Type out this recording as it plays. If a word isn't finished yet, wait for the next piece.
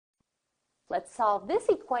Let's solve this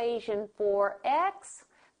equation for x.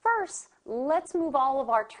 First, let's move all of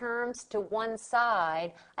our terms to one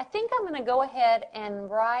side. I think I'm going to go ahead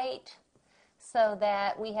and write so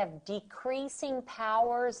that we have decreasing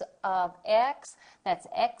powers of x. That's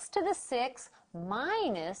x to the 6th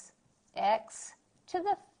minus x to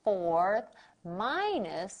the 4th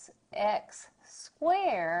minus x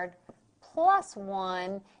squared plus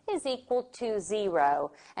 1 is equal to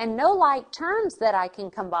 0. And no like terms that I can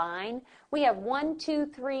combine. We have 1, 2,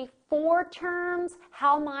 3, 4 terms.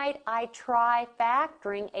 How might I try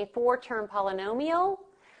factoring a 4-term polynomial?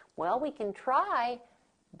 Well, we can try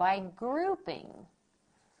by grouping.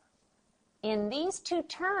 In these 2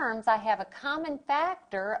 terms, I have a common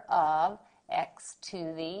factor of x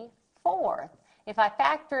to the 4th. If I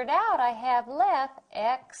factor it out, I have left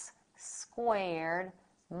x squared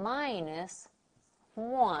minus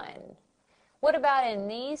 1. What about in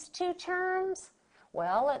these 2 terms?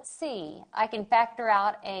 Well, let's see. I can factor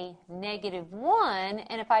out a -1,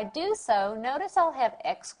 and if I do so, notice I'll have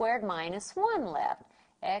x squared minus 1 left.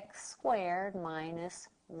 X squared minus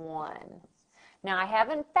 1. Now, I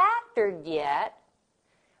haven't factored yet,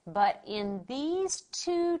 but in these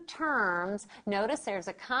 2 terms, notice there's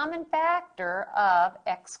a common factor of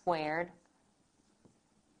x squared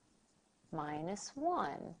minus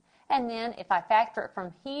 1. And then if I factor it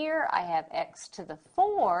from here, I have x to the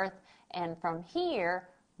 4th, and from here,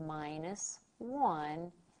 minus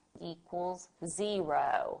 1 equals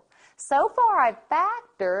 0. So far I've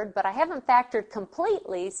factored, but I haven't factored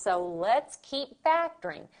completely, so let's keep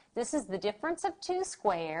factoring. This is the difference of 2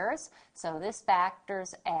 squares, so this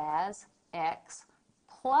factors as x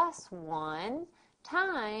plus 1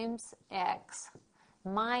 times x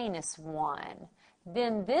minus 1.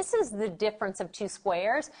 Then this is the difference of 2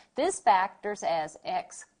 squares. This factors as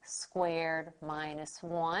x squared minus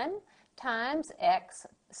 1 times x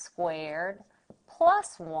squared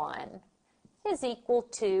plus 1 is equal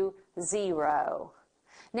to 0.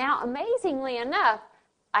 Now, amazingly enough,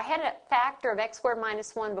 I had a factor of x squared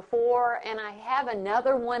minus 1 before, and I have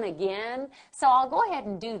another one again. So I'll go ahead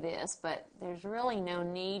and do this, but there's really no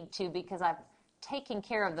need to because I've taken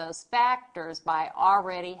care of those factors by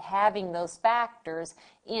already having those factors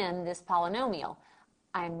in this polynomial.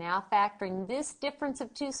 I'm now factoring this difference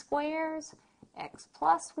of 2 squares, x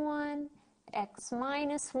plus 1, x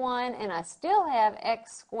minus 1, and I still have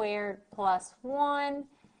x squared plus 1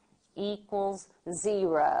 equals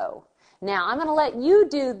 0. Now, I'm going to let you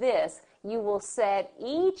do this. You will set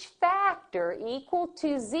each factor equal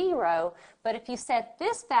to 0, but if you set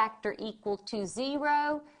this factor equal to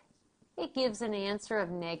 0, it gives an answer of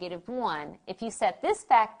 -1. If you set this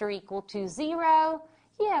factor equal to 0,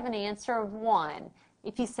 you have an answer of 1.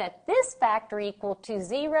 If you set this factor equal to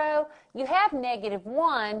 0, you have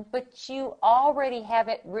 -1, but you already have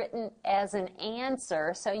it written as an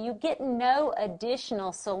answer, so you get no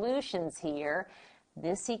additional solutions here.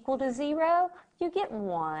 This equal to 0, you get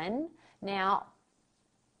 1. Now,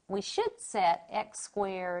 we should set x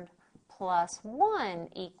squared plus 1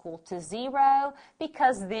 equal to 0,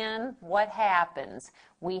 because then what happens?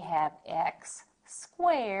 We have x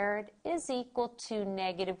squared is equal to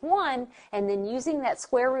 -1, and then using that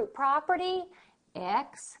square root property,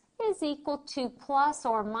 x is equal to plus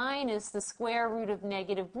or minus the square root of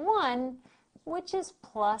 -1, which is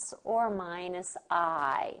plus or minus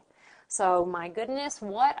I. So, my goodness,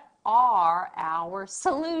 what are our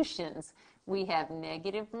solutions? We have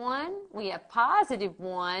 -1, we have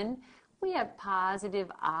 +1, we have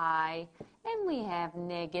positive I, and we have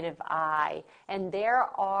negative I. And there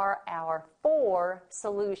are our 4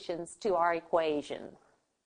 solutions to our equation.